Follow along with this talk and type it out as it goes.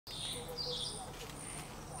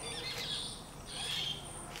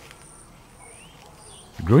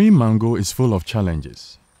Growing mango is full of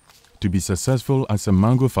challenges. To be successful as a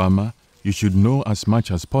mango farmer, you should know as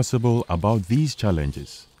much as possible about these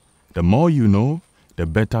challenges. The more you know, the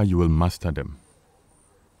better you will master them.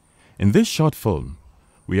 In this short film,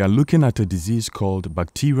 we are looking at a disease called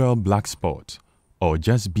Bacterial Black Spot, or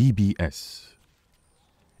just BBS.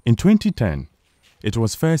 In 2010, it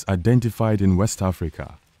was first identified in West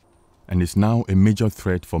Africa and is now a major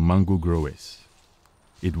threat for mango growers.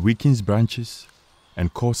 It weakens branches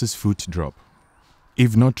and causes fruit drop.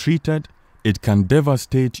 If not treated, it can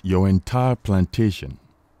devastate your entire plantation.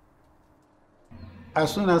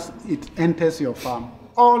 As soon as it enters your farm,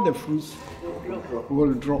 all the fruits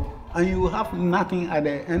will drop, and you will have nothing at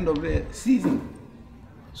the end of the season.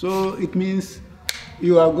 So it means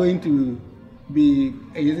you are going to be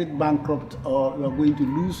bankrupt, or you are going to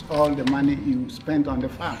lose all the money you spent on the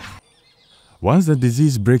farm. Once the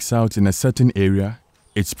disease breaks out in a certain area,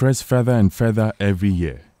 it spreads further and further every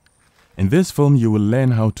year. In this film, you will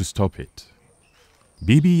learn how to stop it.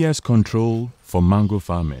 BBS control for mango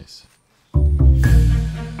farmers.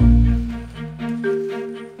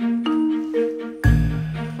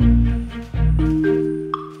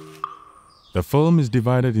 The film is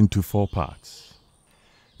divided into 4 parts.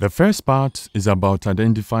 The first part is about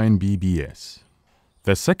identifying BBS.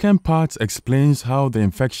 The second part explains how the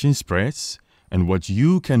infection spreads and what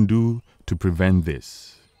you can do to prevent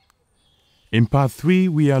this. In part 3,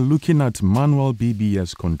 we are looking at manual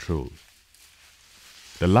BBS control.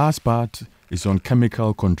 The last part is on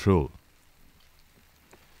chemical control.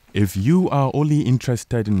 If you are only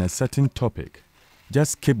interested in a certain topic,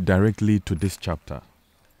 just skip directly to this chapter.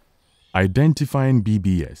 Identifying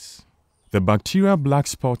BBS. The Bacterial Black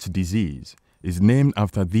Spot Disease is named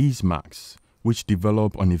after these marks, which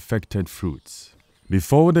develop on infected fruits.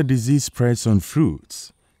 Before the disease spreads on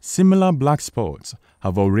fruits, similar black spots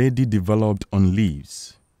have already developed on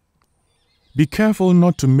leaves. Be careful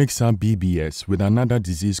not to mix up BBS with another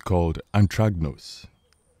disease called anthracnose.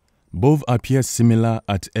 Both appear similar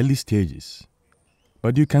at early stages,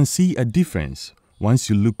 but you can see a difference once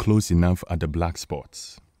you look close enough at the black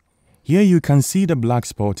spots. Here you can see the black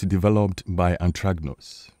spot developed by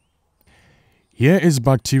anthracnose. Here is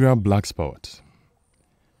bacterial black spot.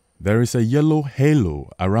 There is a yellow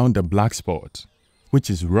halo around the black spot, which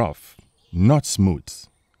is rough, not smooth.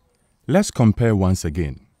 Let's compare once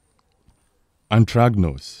again.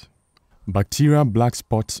 Anthracnose, bacterial black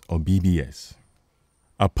spot or BBS.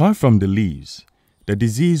 Apart from the leaves, the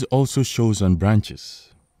disease also shows on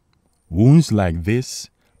branches. Wounds like this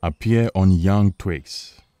appear on young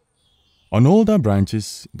twigs. On older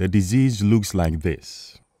branches, the disease looks like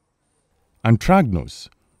this. Anthracnose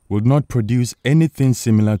would not produce anything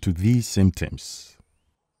similar to these symptoms.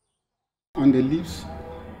 On the leaves,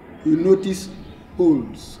 you notice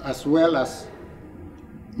holes as well as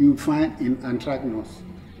you find in anthracnose.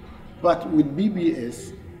 But with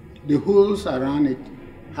BBS, the holes around it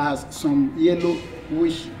has some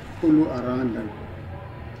yellowish halo around them.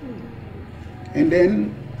 And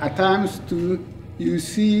then at times too, you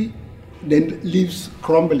see the leaves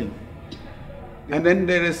crumbling. And then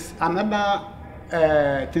there is another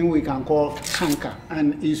thing we can call canker,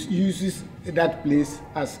 and it uses that place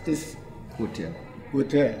as its hotel.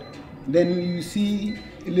 Then you see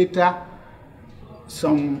later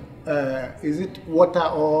some, is it water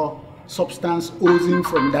or substance oozing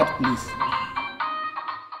from that place.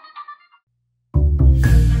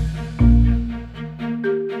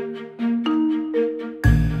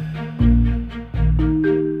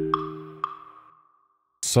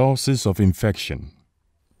 Sources of infection.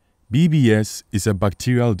 BBS is a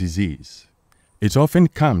bacterial disease. It often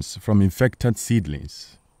comes from infected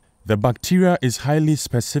seedlings. The bacteria is highly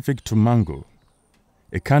specific to mango.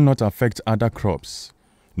 It cannot affect other crops,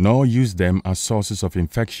 nor use them as sources of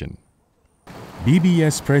infection.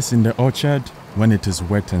 BBS spreads in the orchard when it is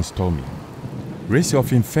wet and stormy. Risk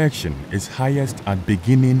of infection is highest at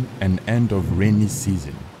beginning and end of rainy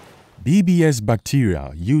season. BBS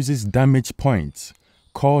bacteria uses damage points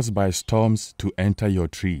caused by storms to enter your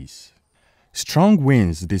trees. Strong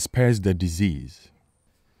winds disperse the disease.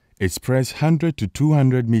 It spreads 100 to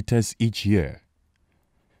 200 meters each year.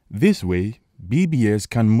 This way, BBS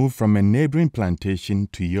can move from a neighboring plantation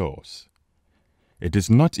to yours. It is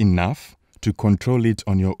not enough to control it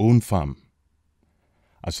on your own farm.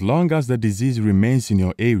 As long as the disease remains in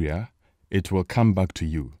your area, it will come back to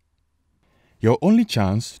you. Your only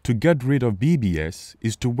chance to get rid of BBS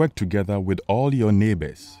is to work together with all your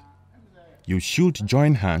neighbors. You should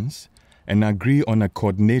join hands and agree on a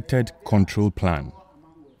coordinated control plan.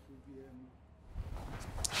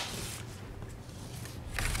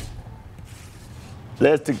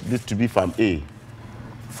 Let's take this to be farm A.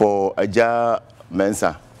 for Aja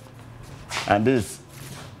Mensa. And this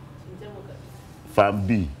farm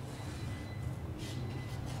B,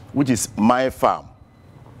 which is my farm.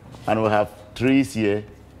 And we have trees here,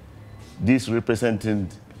 this representing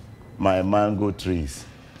my mango trees.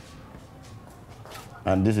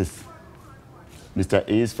 And this is Mr.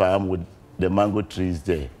 A's farm with the mango trees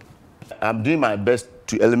there. I'm doing my best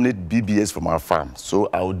to eliminate BBS from our farm, so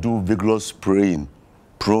I will do vigorous spraying,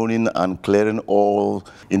 pruning and clearing all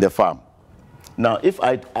in the farm. Now, if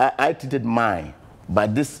I treated mine,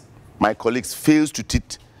 but my colleagues fails to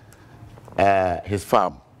treat his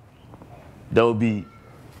farm, there will be,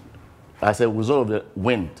 as a result of the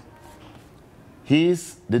wind,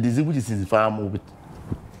 the disease which is in his farm will be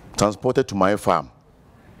transported to my farm.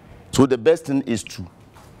 So the best thing is to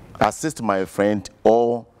assist my friend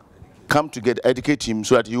or come together, educate him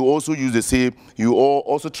so that you also use the same, you all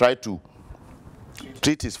also try to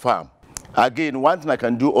treat his farm. Again, one thing I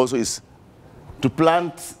can do also is to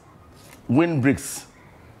plant windbreaks,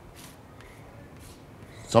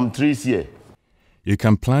 some trees here. You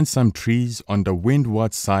can plant some trees on the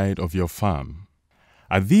windward side of your farm.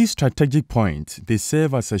 At these strategic points, they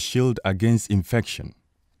serve as a shield against infection.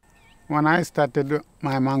 When I started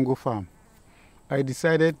my mango farm, I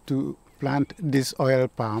decided to plant this oil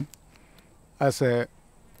palm as a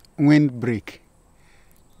windbreak.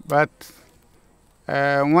 But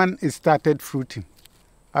when it started fruiting,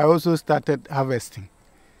 I also started harvesting.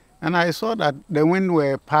 And I saw that the wind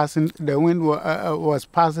was passing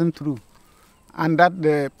through, and that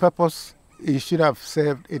the purpose it should have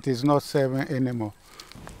served, it is not serving anymore.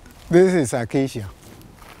 This is acacia.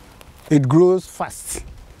 It grows fast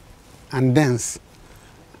and dense,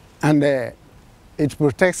 and it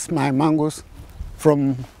protects my mangoes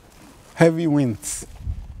from heavy winds.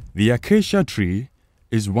 The acacia tree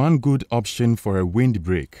is one good option for a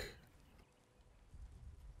windbreak.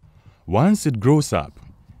 Once it grows up,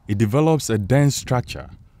 it develops a dense structure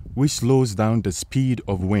which slows down the speed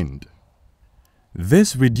of wind.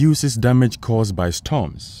 This reduces damage caused by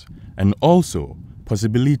storms and also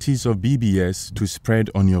possibilities of BBS to spread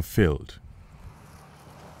on your field.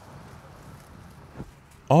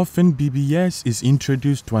 Often BBS is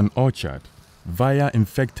introduced to an orchard via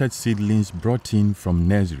infected seedlings brought in from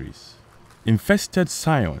nurseries. Infested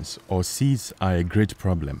scions or seeds are a great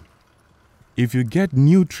problem. If you get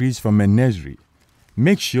new trees from a nursery,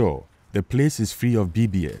 make sure the place is free of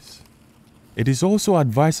BBS. It is also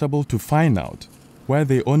advisable to find out where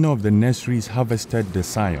the owner of the nurseries harvested the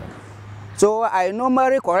scion. So I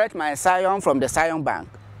normally collect my scion from the scion bank.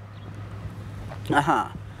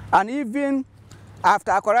 And even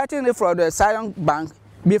after collecting it from the scion bank,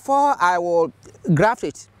 before I will graft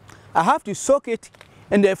it, I have to soak it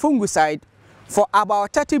in the fungicide for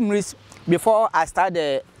about 30 minutes before I start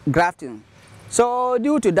the grafting. So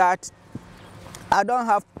due to that, I don't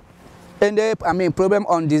have any problem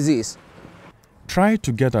on disease. Try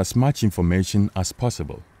to get as much information as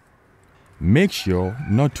possible. Make sure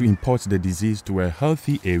not to import the disease to a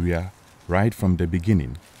healthy area right from the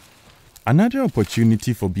beginning. Another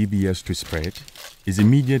opportunity for BBS to spread is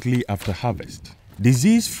immediately after harvest.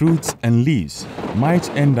 Diseased fruits and leaves might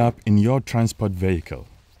end up in your transport vehicle.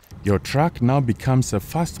 Your truck now becomes a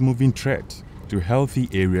fast-moving threat to healthy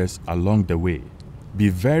areas along the way. Be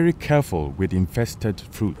very careful with infested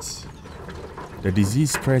fruits. The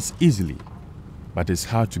disease spreads easily, but it's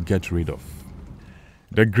hard to get rid of.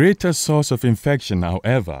 The greatest source of infection,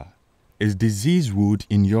 however, is diseased wood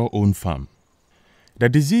in your own farm. The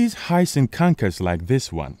disease hides in cankers like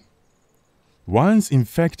this one. Once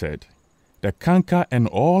infected, the canker and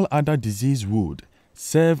all other diseased wood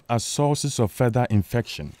serve as sources of further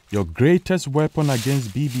infection. Your greatest weapon against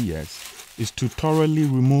BBS is to thoroughly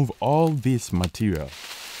remove all this material.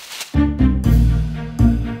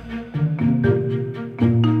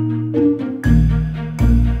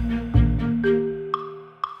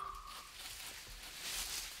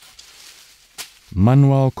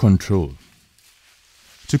 Manual control.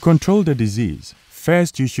 To control the disease,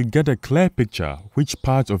 first you should get a clear picture which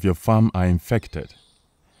parts of your farm are infected.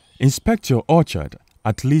 Inspect your orchard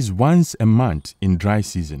at least once a month in dry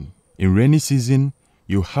season. In rainy season,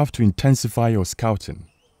 you have to intensify your scouting.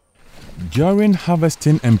 During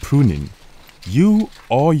harvesting and pruning, you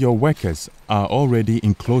or your workers are already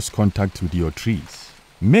in close contact with your trees.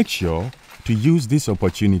 Make sure to use this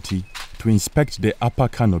opportunity to inspect the upper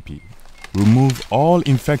canopy. Remove all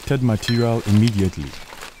infected material immediately.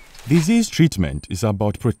 Disease treatment is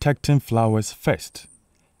about protecting flowers first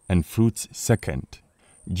and fruits second.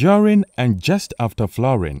 During and just after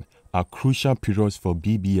flowering are crucial periods for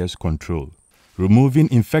BBS control. Removing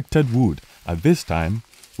infected wood at this time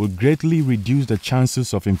will greatly reduce the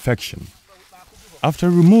chances of infection. After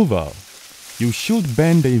removal, you should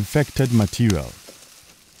burn the infected material.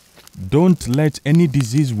 Don't let any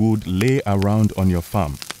diseased wood lay around on your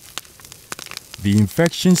farm. The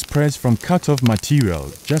infection spreads from cut-off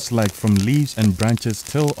material, just like from leaves and branches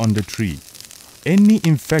still on the tree. Any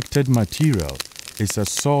infected material is a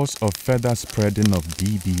source of further spreading of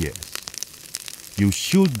BBS. You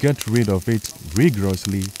should get rid of it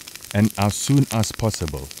rigorously and as soon as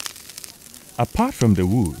possible. Apart from the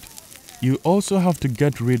wood, you also have to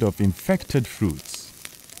get rid of infected fruits.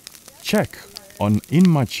 Check on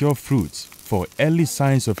immature fruits for early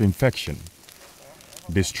signs of infection.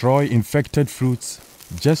 Destroy infected fruits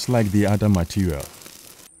just like the other material.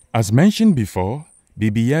 As mentioned before,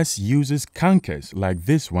 BBS uses cankers like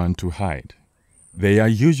this one to hide. They are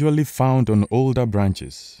usually found on older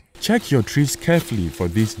branches. Check your trees carefully for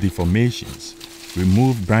these deformations.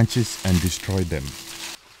 Remove branches and destroy them.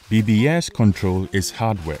 BBS control is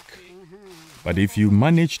hard work. But if you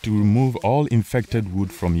manage to remove all infected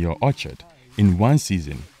wood from your orchard in one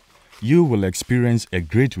season, you will experience a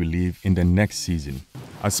great relief in the next season.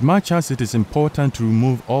 As much as it is important to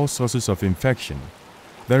remove all sources of infection,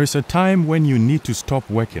 there is a time when you need to stop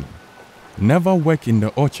working. Never work in the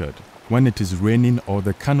orchard when it is raining or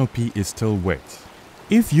the canopy is still wet.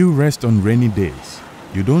 If you rest on rainy days,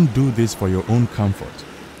 you don't do this for your own comfort,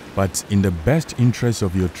 but in the best interest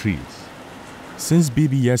of your trees. Since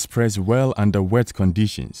BBS spreads well under wet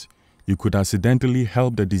conditions, you could accidentally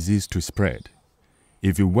help the disease to spread.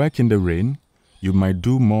 If you work in the rain, you might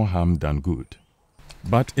do more harm than good.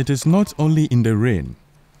 But it is not only in the rain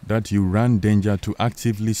that you run danger to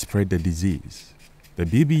actively spread the disease. The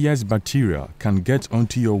BBS bacteria can get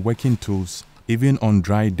onto your working tools even on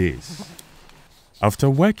dry days. After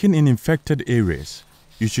working in infected areas,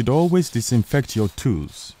 you should always disinfect your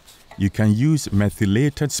tools. You can use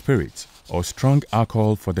methylated spirit or strong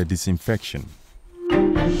alcohol for the disinfection.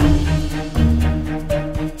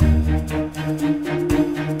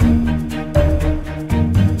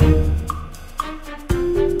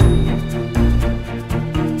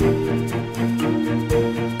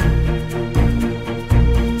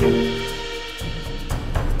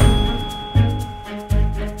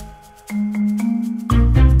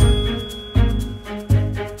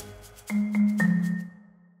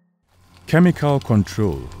 Chemical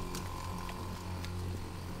control.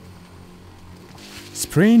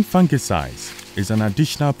 Spraying fungicides is an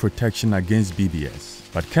additional protection against BBS,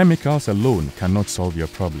 but chemicals alone cannot solve your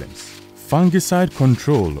problems. Fungicide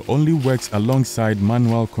control only works alongside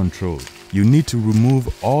manual control. You need to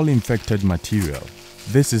remove all infected material.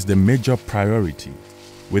 This is the major priority.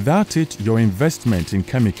 Without it, your investment in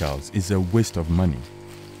chemicals is a waste of money.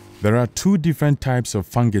 There are two different types of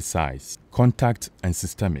fungicides, contact and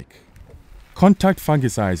systemic. Contact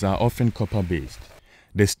fungicides are often copper-based.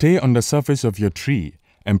 They stay on the surface of your tree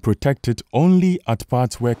and protect it only at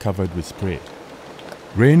parts where covered with spray.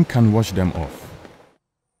 Rain can wash them off.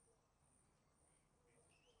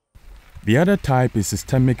 The other type is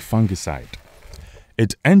systemic fungicide.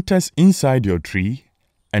 It enters inside your tree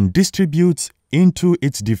and distributes into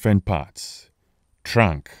its different parts,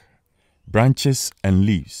 trunk, branches and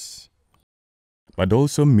leaves, but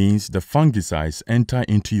also means the fungicides enter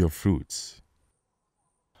into your fruits.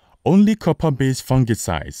 Only copper-based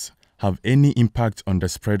fungicides have any impact on the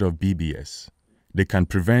spread of BBS. They can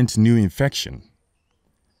prevent new infection.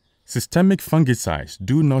 Systemic fungicides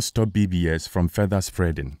do not stop BBS from further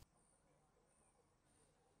spreading.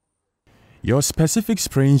 Your specific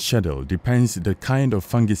spraying schedule depends on the kind of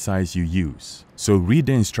fungicides you use, so read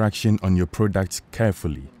the instruction on your products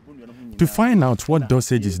carefully. To find out what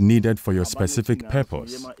dosage is needed for your specific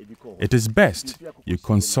purpose, it is best you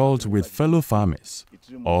consult with fellow farmers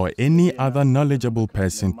or any other knowledgeable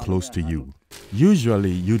person close to you.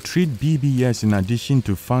 Usually, you treat BBS in addition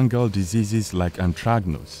to fungal diseases like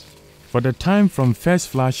anthracnose. For the time from first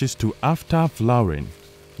flashes to after flowering,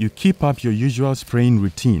 you keep up your usual spraying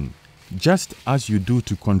routine, just as you do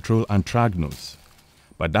to control anthracnose.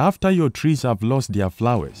 But after your trees have lost their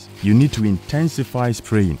flowers, you need to intensify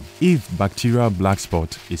spraying if bacterial black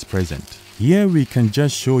spot is present. Here we can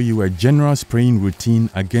just show you a general spraying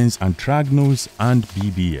routine against anthracnose and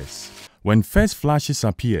BBS. When first flashes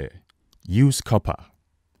appear, use copper.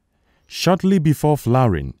 Shortly before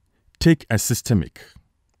flowering, take a systemic.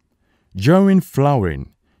 During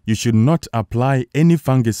flowering, you should not apply any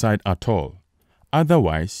fungicide at all,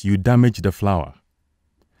 otherwise you damage the flower.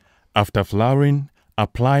 After flowering,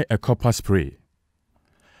 apply a copper spray.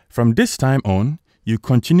 From this time on, you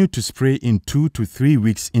continue to spray in 2 to 3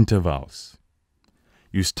 weeks intervals.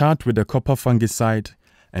 You start with a copper fungicide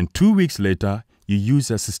and 2 weeks later, you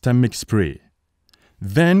use a systemic spray,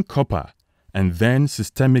 then copper, and then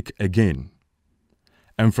systemic again.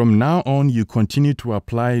 And from now on, you continue to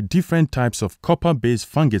apply different types of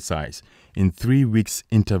copper-based fungicides in 3 weeks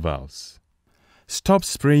intervals. Stop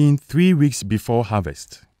spraying 3 weeks before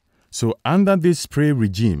harvest. So under this spray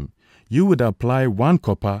regime, you would apply 1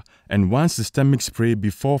 copper and 1 systemic spray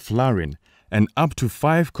before flowering and up to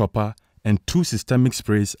 5 copper and 2 systemic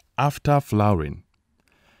sprays after flowering.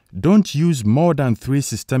 Don't use more than 3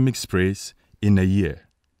 systemic sprays in a year.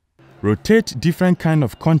 Rotate different kind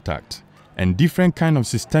of contact and different kind of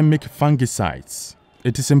systemic fungicides.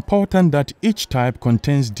 It is important that each type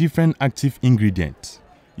contains different active ingredients.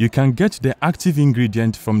 You can get the active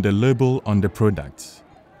ingredient from the label on the product.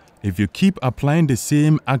 If you keep applying the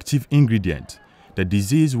same active ingredient, the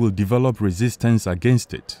disease will develop resistance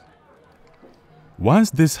against it.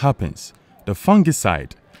 Once this happens, the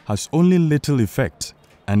fungicide has only little effect,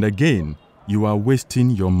 and again, you are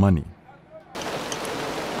wasting your money.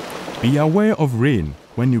 Be aware of rain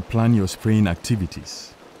when you plan your spraying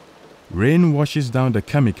activities. Rain washes down the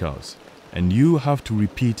chemicals, and you have to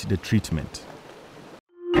repeat the treatment.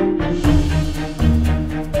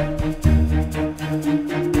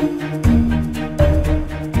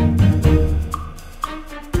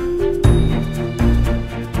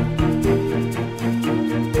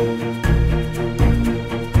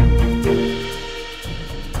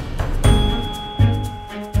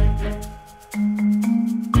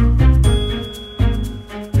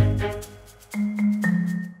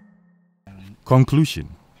 Conclusion.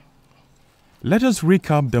 Let us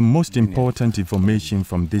recap the most important information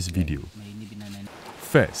from this video.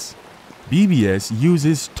 First, BBS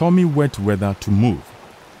uses stormy wet weather to move,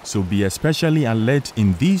 so be especially alert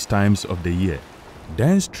in these times of the year.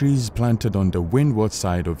 Dense trees planted on the windward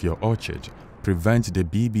side of your orchard prevent the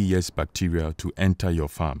BBS bacteria to enter your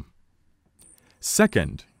farm.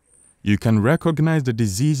 Second, you can recognize the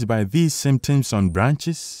disease by these symptoms on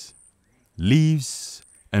branches, leaves,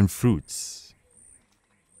 and fruits.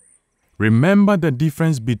 Remember the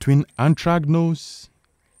difference between anthracnose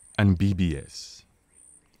and BBS.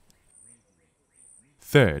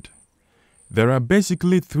 Third, there are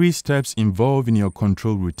basically 3 steps involved in your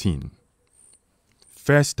control routine.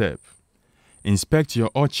 First step, inspect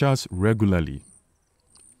your orchards regularly.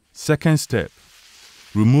 Second step,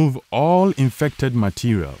 remove all infected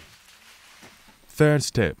material. Third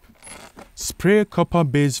step, spray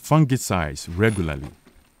copper-based fungicides regularly.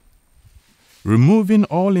 Removing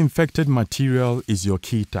all infected material is your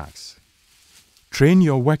key task. Train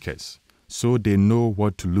your workers so they know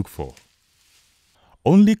what to look for.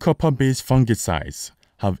 Only copper-based fungicides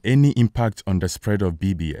have any impact on the spread of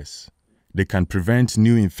BBS. They can prevent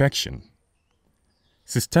new infection.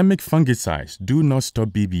 Systemic fungicides do not stop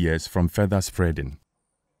BBS from further spreading.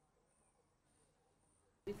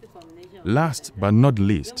 Last but not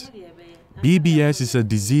least, BBS is a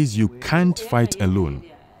disease you can't fight alone.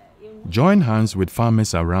 Join hands with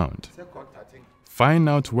farmers around. Find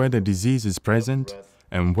out where the disease is present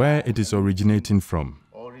and where it is originating from.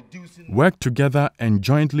 Work together and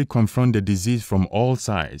jointly confront the disease from all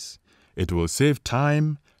sides. It will save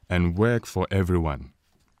time and work for everyone.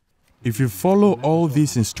 If you follow all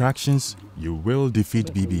these instructions, you will defeat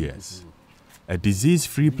BBS. A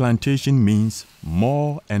disease-free plantation means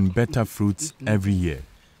more and better fruits every year,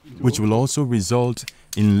 which will also result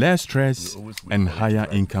in less stress and higher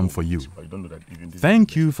income for you.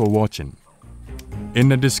 Thank you for watching. In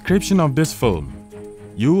the description of this film,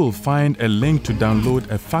 you will find a link to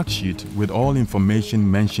download a fact sheet with all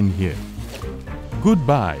information mentioned here.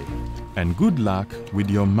 Goodbye and good luck with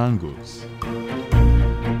your mangoes.